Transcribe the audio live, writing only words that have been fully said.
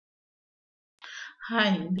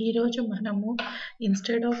Hi! ఈరోజు మనము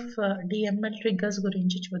instead of డీఎంఎల్ triggers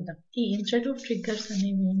గురించి చూద్దాం. ఈ ఇన్‌స్టెడ్ ఆఫ్ ట్రిగ్గర్స్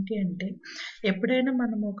అనేవి ఏంటి అంటే, ఎప్పుడైనా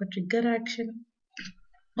మనము ఒక ట్రిగ్గర్ యాక్షన్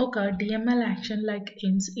ఒక డీఎంఎల్ action like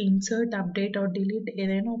insert, update are delete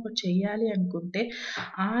ఏదైనా ఒకటి చేయాలి అనుకుంటే,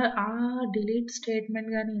 ఆ డిలీట్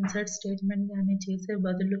స్టేట్మెంట్ గానీ, ఇన్సర్ట్ స్టేట్మెంట్ గానీ చేసే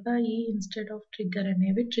బదులుగా ఈ ఇన్‌స్టెడ్ ఆఫ్ ట్రిగ్గర్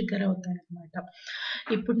అనేవి ట్రిగ్గర్ అవుతాయన్నమాట.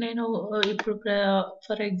 ఇప్పుడు నేను ఇప్పుడు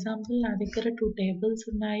ఫర్ ఎగ్జాంపుల్ నా దగ్గర 2 టేబుల్స్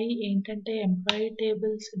ఉన్నాయి. ఏంటంటే employee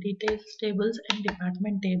tables, details tables and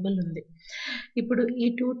department table ఉంది. ఇప్పుడు ఈ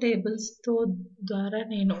 2 టేబుల్స్‌తో ద్వారా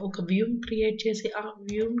నేను ఒక వ్యూని క్రియేట్ చేసి, ఆ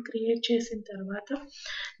వ్యూని క్రియేట్ చేసిన తర్వాత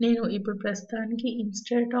నేను ఇప్పుడు ప్రస్తుతానికి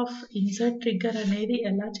ఇన్‌స్టెడ్ ఆఫ్ ఇన్సర్ట్ ట్రిగ్గర్ అనేది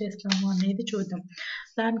ఎలా చేస్తాము అనేది చూద్దాం.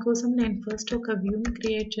 దానికోసం నేను ఫస్ట్ ఒక వ్యూని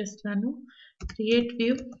క్రియేట్ చేస్తున్నాను. Create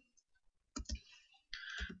view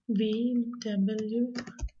VW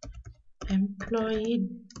employee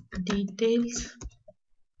details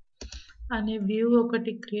అనే వ్యూ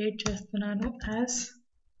ఒకటి క్రియేట్ చేస్తున్నాను. As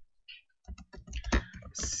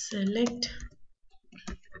select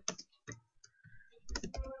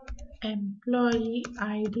employee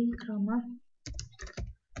ID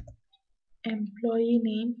employee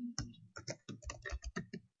name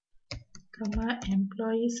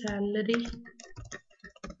employee salary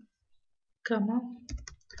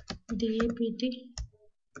DAPT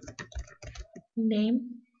name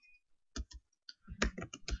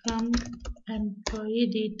from employee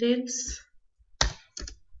details.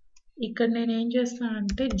 ఇక్కడ నేను ఏం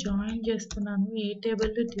చేస్తున్నానంటే జాయిన్ చేస్తున్నాను. ఏ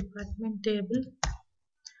టేబుల్ డిపార్ట్మెంట్ టేబుల్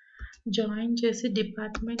జాయిన్ చేసి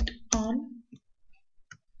department on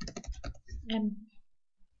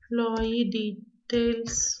employee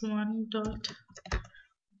details 1.dept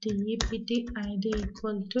id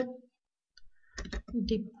equal to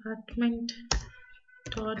department.dept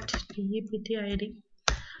id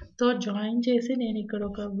తో జాయిన్ చేసి నేను ఇక్కడ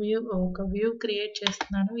ఒక వ్యూ క్రియేట్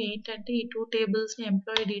చేస్తున్నాను. ఏంటంటే ఈ 2 టేబుల్స్‌ని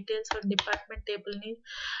employee details and department టేబుల్‌ని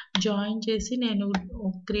join చేసి నేను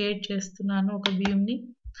క్రియేట్ చేస్తున్నాను ఒక వ్యూని.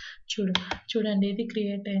 చూడండి ఇది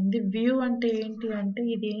క్రియేట్ అయింది. వ్యూ అంటే ఏంటి అంటే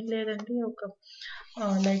ఇది ఏం లేదండి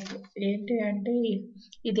లైక్ ఏంటి అంటే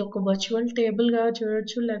ఇది ఒక వర్చువల్ టేబుల్‌గా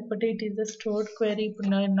చూడొచ్చు. లేకపోతే it is the stored query. ఇప్పుడు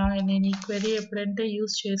నేను ఈ క్వెరీ ఎప్పుడంటే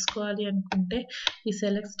యూజ్ చేసుకోవాలి అనుకుంటే ఈ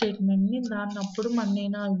సెలెక్ట్ స్టేట్మెంట్‌ని దాన్నప్పుడు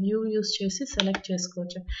నేను ఆ వ్యూ యూజ్ చేసి సెలెక్ట్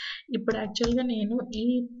చేసుకోవచ్చు. ఇప్పుడు యాక్చువల్‌గా నేను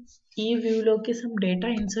ఈ వ్యూలోకి సమ్ డేటా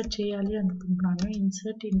ఇన్సర్ట్ చేయాలి అనుకుంటున్నాను.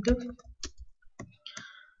 Insert into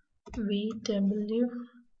VW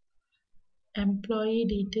employee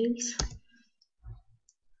details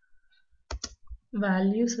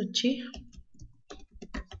values వచ్చి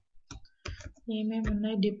ఏమేమి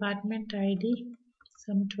ఉన్నాయి, డిపార్ట్మెంట్ ఐడి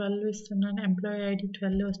సమ్ 12 ఇస్తున్నాను, ఎంప్లాయీ ఐడి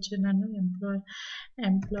 12 ఇస్తున్నాను,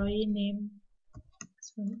 employee name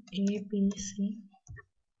ABC,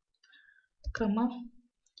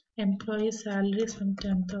 employee salary some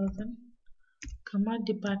 10,000,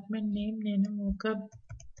 department name నేను ఒక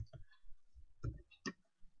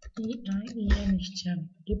EIN ఇచ్చాను.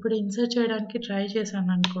 ఇప్పుడు ఇన్సర్ట్ చేయడానికి ట్రై చేశాను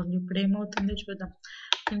అనుకోండి. ఇప్పుడు ఏమవుతుందో చూద్దాం.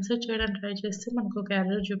 ఇన్సర్ట్ చేయడానికి ట్రై చేస్తే మనకు ఒక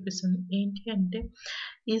ఎర్రర్ చూపిస్తుంది. ఏంటి అంటే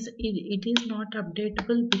it is not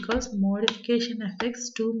updatable because modification affects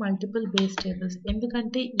 2 multiple base tables.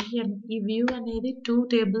 ఎందుకంటే ఈ వ్యూ అనేది 2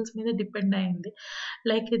 టేబుల్స్ మీద డిపెండ్ అయింది.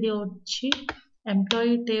 లైక్ ఇది వచ్చి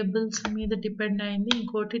ఎంప్లాయీ టేబుల్స్ మీద డిపెండ్ అయింది.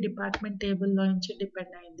 ఇంకోటి డిపార్ట్మెంట్ టేబుల్లో నుంచి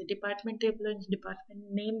డిపెండ్ అయింది. డిపార్ట్మెంట్ టేబుల్లో నుంచి డిపార్ట్మెంట్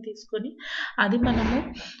నేమ్ తీసుకొని అది మనము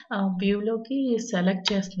వ్యూలోకి సెలెక్ట్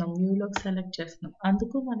చేస్తున్నాం.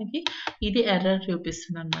 అందుకు మనకి ఇది ఎర్రర్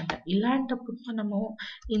చూపిస్తుంది అనమాట. ఇలాంటప్పుడు మనము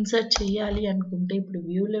ఇన్సర్ట్ చేయాలి అనుకుంటే ఇప్పుడు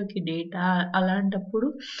వ్యూలోకి డేటా అలాంటప్పుడు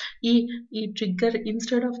ఈ ట్రిగ్గర్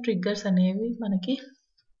ఇన్స్టెడ్ ఆఫ్ ట్రిగ్గర్స్ అనేవి మనకి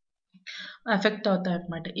ఎఫెక్ట్ అవుతాయి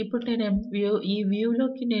అనమాట. ఇప్పుడు నేను ఈ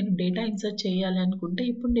వ్యూలోకి నేను డేటా ఇన్సర్ట్ చేయాలి అనుకుంటే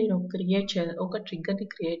ఇప్పుడు నేను ఒక ట్రిగ్గర్ని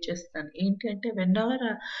క్రియేట్ చేస్తాను. ఏంటి అంటే వెన్ఎవర్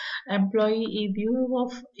ఎంప్లాయీ ఈ view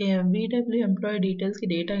of VW employee డీటెయిల్స్కి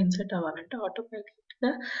data insert అవ్వాలంటే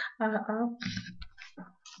ఆటోమేటిక్గా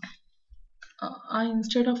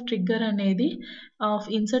ఇన్స్టెడ్ ఆఫ్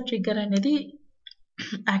ఇన్సర్ట్ ట్రిగ్గర్ అనేది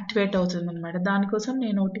యాక్టివేట్ అవుతుంది అనమాట. దానికోసం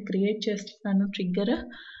నేను ఒకటి క్రియేట్ చేస్తున్నాను.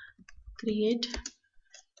 క్రియేట్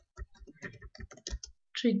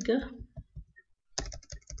ట్రిగ్గర్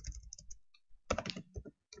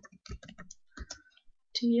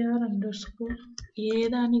tr_ ఏ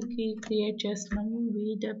దానికి క్రియేట్ చేస్తున్నాము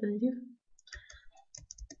VW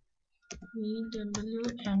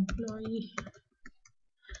ఎంప్లాయీ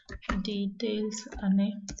డీటెయిల్స్ అనే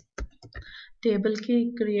టేబుల్కి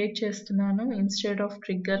క్రియేట్ చేస్తున్నాను. Instead of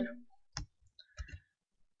trigger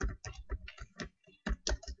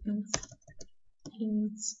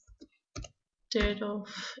instead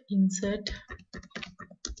of insert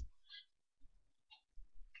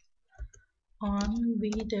on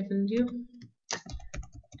VW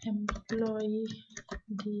employee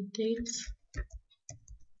details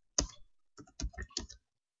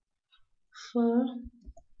for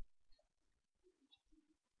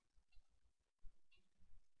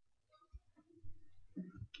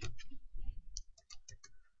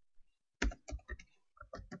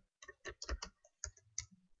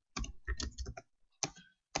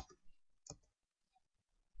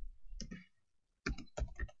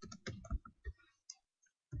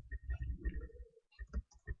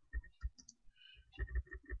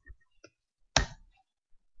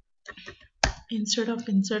instead of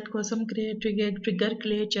insert కోసం ట్రిగ్గర్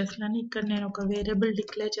క్రియేట్ చేస్తున్నాను. ఇక్కడ నేను ఒక వేరియబుల్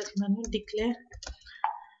డిక్లేర్ చేస్తున్నాను. Declare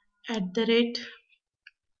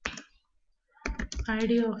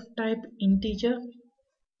 @id of type integer.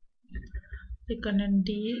 ఇక్కడ నేను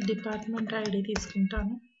డిపార్ట్మెంట్ ఐడి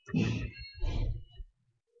తీసుకుంటాను.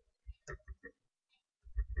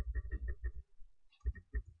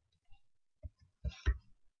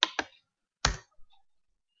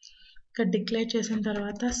 ఇక్కడ డిక్లేర్ చేసిన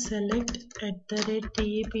తర్వాత select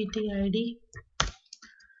 @deptid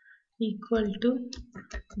equal to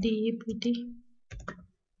deptid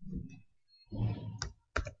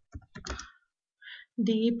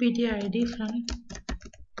from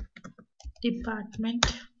department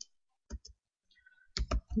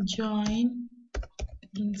join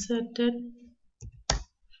inserted.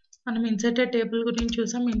 మనం ఇన్సర్టెడ్ టేబుల్ గురించి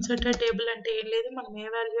చూసాం. ఇన్సర్టెడ్ టేబుల్ అంటే ఏం లేదు, మనం ఏ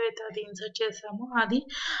వాల్యూ అయితే అది ఇన్సర్ట్ చేసామో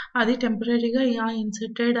అది టెంపరీగా ఆ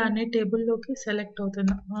ఇన్సర్టెడ్ అనే టేబుల్లోకి సెలెక్ట్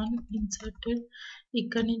అవుతుంది. ఆన్ ఇన్సర్టెడ్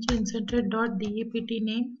ఇక్కడ నుంచి inserted dot DEPT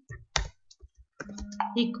name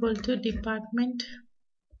equal to department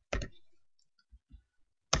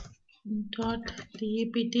dot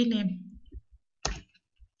DEPT name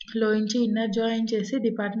లోంచి ఇన్నర్ జాయిన్ చేసి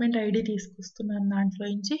డిపార్ట్మెంట్ ఐడి తీసుకొస్తున్నాను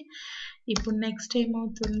దాంట్లోంచి. ఇప్పుడు నెక్స్ట్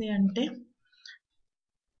ఏమవుతుంది అంటే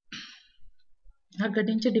అక్కడి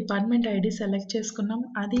నుంచి డిపార్ట్మెంట్ ఐడి సెలెక్ట్ చేసుకున్నాం.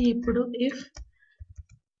 అది ఇప్పుడు if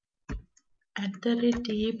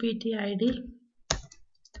 @deptid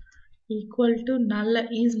equal to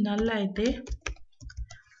is null అయితే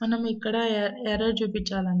మనం ఇక్కడ ఎర్రర్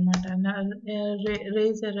చూపించాలన్నమాట.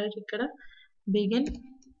 రేజ్ ఎర్రర్ ఇక్కడ బిగిన్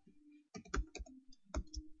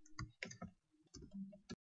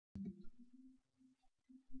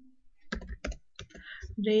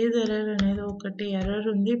రేజ్ ఎర్రర్ అనేది ఒకటి ఎర్రర్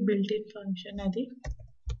ఉంది, బిల్ట్ ఇన్ ఫంక్షన్. అది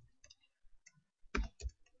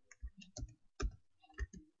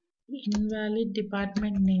ఇన్వాలిడ్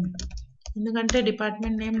డిపార్ట్మెంట్ నేమ్, ఎందుకంటే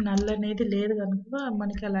డిపార్ట్మెంట్ నేమ్ నల్ అనేది లేదు కనుక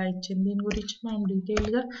మనకి అలా ఇచ్చింది. దీని గురించి మనం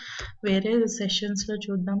డీటెయిల్గా వేరే సెషన్స్లో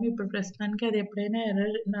చూద్దాము. ఇప్పుడు ప్రస్తుతానికి అది ఎప్పుడైనా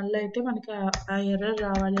ఎర్రర్ నల్ అయితే మనకి ఆ ఎర్రర్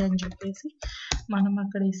రావాలి అని చెప్పేసి మనం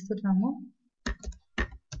అక్కడ ఇస్తున్నాము.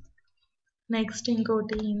 నెక్స్ట్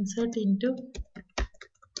ఇంకోటి insert into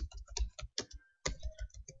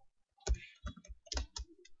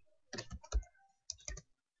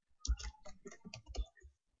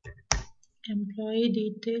employee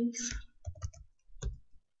details,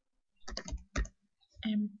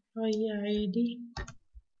 employee ID,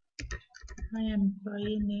 my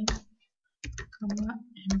employee name, comma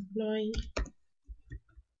employee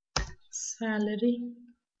salary,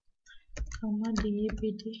 comma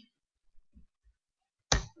DEPT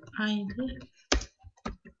ID,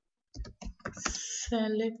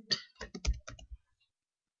 select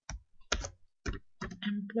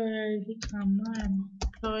employee ID, comma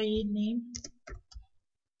employee name.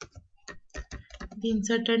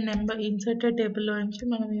 Inserted number inserted టేబుల్లో నుంచి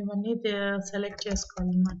మనం ఇవన్నీ సెలెక్ట్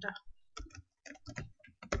చేసుకోవాలన్నమాట.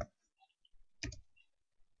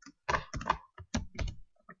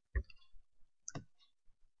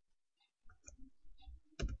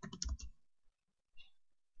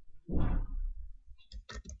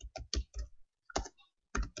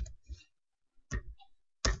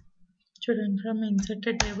 చూడండి, ఫ్రమ్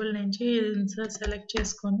ఇన్సర్టెడ్ టేబుల్ నుంచి ఇన్సర్ట్ సెలెక్ట్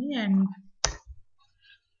చేసుకొని and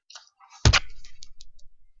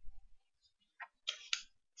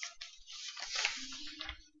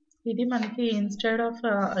ఇది మనకి ఇన్స్టెడ్ ఆఫ్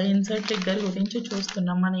ఇన్సర్ట్ ట్రిగ్గర్ గురించి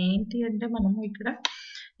చూస్తున్నాం. మనం ఏంటి అంటే మనము ఇక్కడ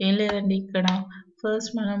ఏం లేదండి, ఇక్కడ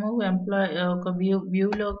ఫస్ట్ మనము ఒక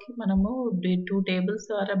వ్యూలోకి మనము 2 టేబుల్స్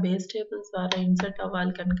ద్వారా బేస్ టేబుల్స్ ద్వారా ఇన్సర్ట్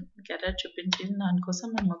అవ్వాలి కనుక మనకి ఎర్రర్ చూపించింది. దానికోసం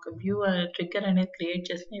మనం ఒక వ్యూ ట్రిగ్గర్ అనేది క్రియేట్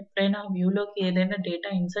చేసిన ఎప్పుడైనా ఆ వ్యూలోకి ఏదైనా డేటా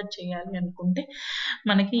ఇన్సర్ట్ చేయాలి అనుకుంటే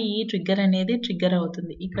మనకి ఈ ట్రిగ్గర్ అనేది ట్రిగ్గర్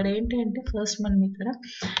అవుతుంది. ఇక్కడ ఏంటి అంటే ఫస్ట్ మనం ఇక్కడ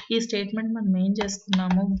ఈ స్టేట్మెంట్ మనం ఏం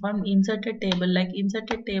చేసుకున్నాము, ఇన్సర్టెడ్ టేబుల్ లైక్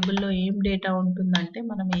ఇన్సర్టెడ్ టేబుల్లో ఏం డేటా ఉంటుందంటే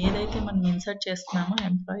మనం ఏదైతే మనం ఇన్సర్ట్ చేస్తున్నామో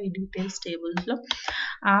ఎంప్లాయీ డీటెయిల్స్ టేబుల్స్లో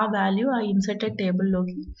ఆ వాల్యూ ఆ ఇన్సర్టెడ్ టేబుల్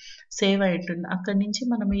టేబుల్లోకి సేవ్ అయి ఉంటుంది. అక్కడి నుంచి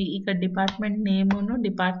మనం ఇక్కడ డిపార్ట్మెంట్ నేమును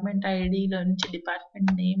డిపార్ట్మెంట్ ఐడిలో నుంచి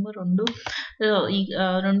డిపార్ట్మెంట్ నేమ్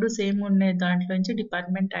రెండు సేమ్ ఉండే దాంట్లో నుంచి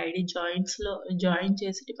డిపార్ట్మెంట్ ఐడి జాయిన్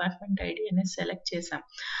చేసి డిపార్ట్మెంట్ ఐడి అనేది సెలెక్ట్ చేసాం.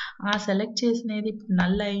 ఆ సెలెక్ట్ చేసినది ఇప్పుడు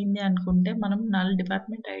నల్ అయింది అనుకుంటే మనం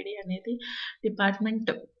డిపార్ట్మెంట్ ఐడి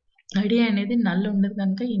అనేది నల్ ఉండదు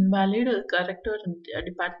కనుక ఇన్వాలిడ్ కరెక్ట్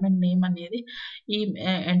డిపార్ట్మెంట్ నేమ్ అనేది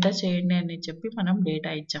ఎంటర్ చేయండి అని చెప్పి మనం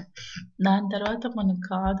డేటా ఇచ్చాం. దాని తర్వాత మనకు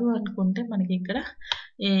కాదు అనుకుంటే మనకి ఇక్కడ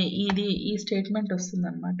ఈ స్టేట్మెంట్ వస్తుంది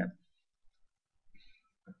అనమాట.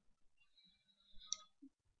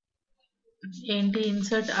 ఏంటి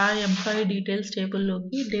ఇన్సర్ట్ ఆ ఎంప్లాయీ డీటెయిల్స్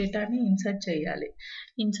టేబుల్లోకి డేటాని ఇన్సర్ట్ చేయాలి.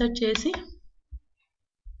 ఇన్సర్ట్ చేసి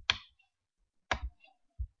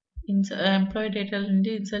ఎంప్లాయీ డేటా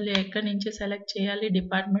నుండి ఎక్కడి నుంచి సెలెక్ట్ చేయాలి,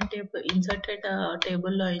 డిపార్ట్మెంట్ ఇన్సర్టెడ్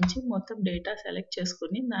టేబుల్లో నుంచి మొత్తం డేటా సెలెక్ట్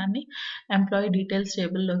చేసుకుని దాన్ని ఎంప్లాయీ డీటెయిల్స్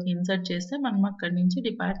టేబుల్లోకి ఇన్సర్ట్ చేస్తే మనం అక్కడి నుంచి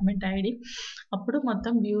డిపార్ట్మెంట్ ఐడి అప్పుడు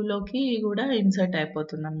మొత్తం వ్యూలోకి కూడా ఇన్సర్ట్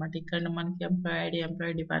అయిపోతుంది అనమాట. ఇక్కడ మనకి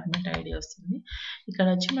ఎంప్లాయీ డిపార్ట్మెంట్ ఐడి వస్తుంది. ఇక్కడ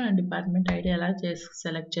వచ్చి మనం డిపార్ట్మెంట్ ఐడి ఎలా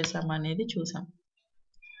సెలెక్ట్ చేసాం అనేది చూసాం.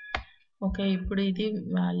 ఓకే, ఇప్పుడు ఇది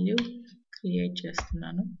వాల్యూ క్రియేట్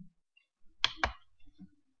చేస్తున్నాను.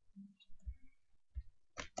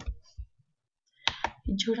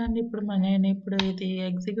 చూడండి, ఇప్పుడు ఇది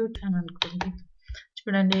ఎగ్జిక్యూట్ అని అనుకోండి.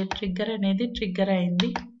 చూడండి, ట్రిగ్గర్ అనేది ట్రిగ్గర్ అయింది.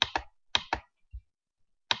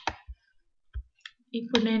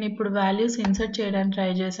 ఇప్పుడు నేను వాల్యూస్ ఇన్సర్ట్ చేయడానికి ట్రై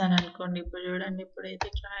చేశాను అనుకోండి. ఇప్పుడు చూడండి, ఇప్పుడు అయితే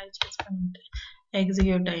ట్రై చేసుకుంటే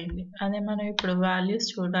ఎగ్జిక్యూట్ అయింది. అదే మనం ఇప్పుడు వాల్యూస్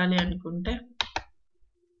చూడాలి అనుకుంటే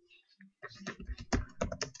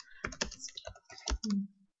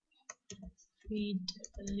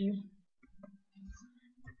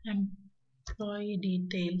employee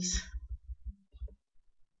details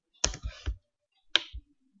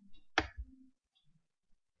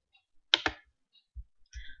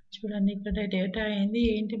చూడండి, ఇక్కడ డేటా అయింది.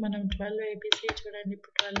 ఏంటి మనం 12 ABC చూడండి,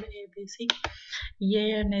 ఇప్పుడు 12 ABC ఏ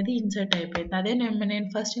అనేది ఇన్సర్ట్ అయిపోయింది. అదే నేను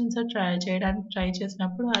ఫస్ట్ ఇన్సర్ట్ చేయడానికి ట్రై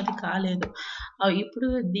చేసినప్పుడు అది కాలేదు. ఇప్పుడు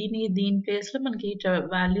దీని ప్లేస్లో మనకి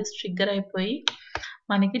వాల్యూస్ ట్రిగ్గర్ అయిపోయి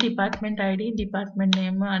మనకి డిపార్ట్మెంట్ ఐడి, డిపార్ట్మెంట్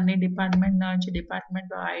నేమ్ అన్ని డిపార్ట్మెంట్ నుంచి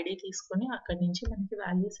డిపార్ట్మెంట్ ఐడి తీసుకొని అక్కడి నుంచి మనకి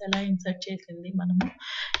వాల్యూస్ ఎలా ఇన్సర్ట్ చేసింది మనము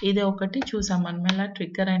ఇది ఒకటి చూసాం. మనం ఎలా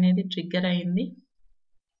ట్రిగ్గర్ అనేది ట్రిగ్గర్ అయింది.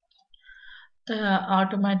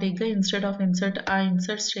 ఆటోమేటిక్గా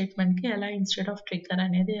ఇన్సర్ట్ స్టేట్మెంట్కి ఎలా ఇన్స్టెడ్ ఆఫ్ ట్రిగ్గర్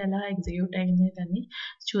అనేది ఎలా ఎగ్జిక్యూట్ అయింది అని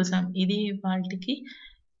చూసాం. ఇది వాళ్ళకి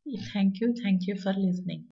థ్యాంక్ యూ ఫర్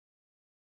లిజనింగ్.